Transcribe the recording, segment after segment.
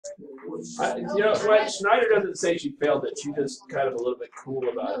You know what? Schneider doesn't say she failed it. She just kind of a little bit cool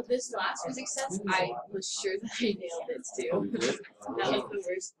about No, it. this last physics test, I was sure that I nailed it too. That was the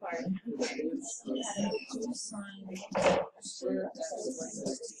worst part.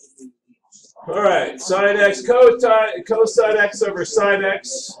 All right, sine x cosine x over sine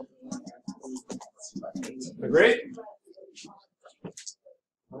x. Agree?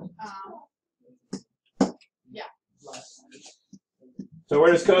 Yeah. So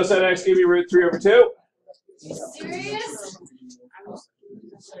where does cosine x give you root 3 over 2? Serious?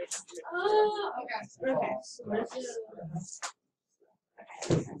 Oh, okay.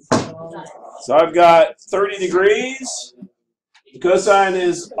 So I've got 30 degrees. Cosine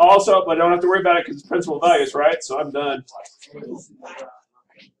is also, but I don't have to worry about it because it's principal values, right? So I'm done.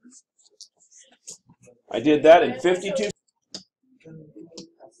 I did that in 52.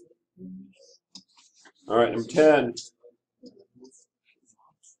 All right, number 10.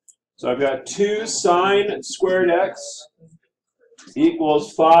 So I've got 2 sine squared x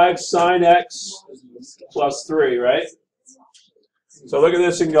equals 5 sine x plus 3, right? So look at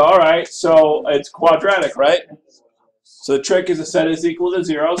this and go, all right, so it's quadratic, right? So the trick is to set is equal to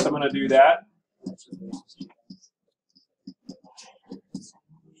 0, so I'm going to do that.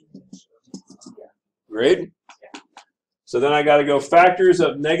 Great. So then I got to go factors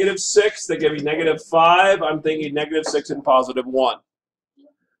of -6 that give me -5. I'm thinking -6 and +1.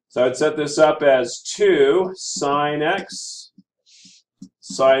 So I'd set this up as 2 sine x,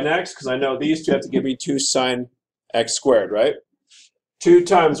 because I know these two have to give me 2 sine x squared, right? 2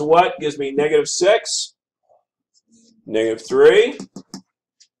 times what gives me -6? -3.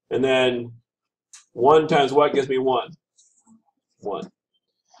 And then 1 times what gives me 1? 1.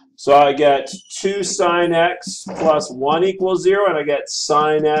 So I get 2 sine x plus 1 equals 0, and I get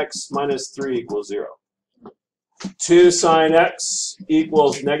sine x minus 3 equals 0. 2 sine x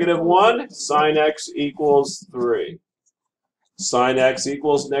equals -1. Sine x equals 3. Sine x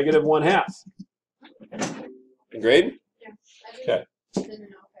equals -1/2. Agreed? Okay.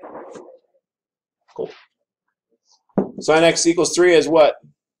 Cool. Sine x equals 3 is what?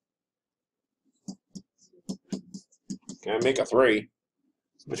 Can I make a 3?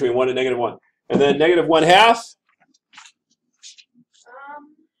 It's between 1 and -1. And then -1/2?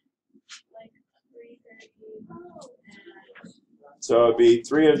 Like 330. So it'd be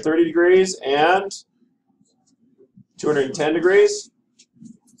 330 degrees and 210 degrees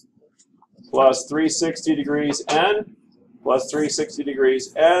plus 360 degrees n plus 360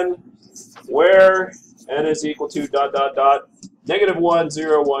 degrees n, where n is equal to ... -1,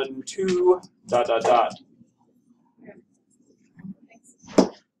 0, 1, 2, ...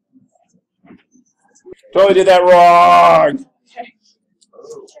 Totally did that wrong.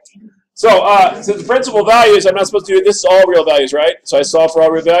 So since the principal values, I'm not supposed to do this is all real values, right? So I solve for all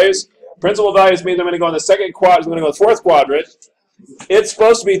real values. Principal values means I'm going to go in the second quadrant. I'm going to go in the fourth quadrant. It's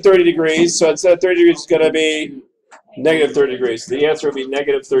supposed to be 30 degrees, so instead of 30 degrees, it's going to be -30 degrees. The answer would be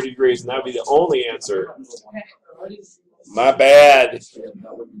 -30 degrees, and that would be the only answer. My bad.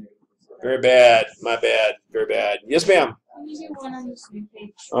 Very bad. My bad. Very bad. Yes, ma'am. Can you do one on this new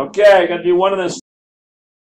page? Okay, I got to do one on this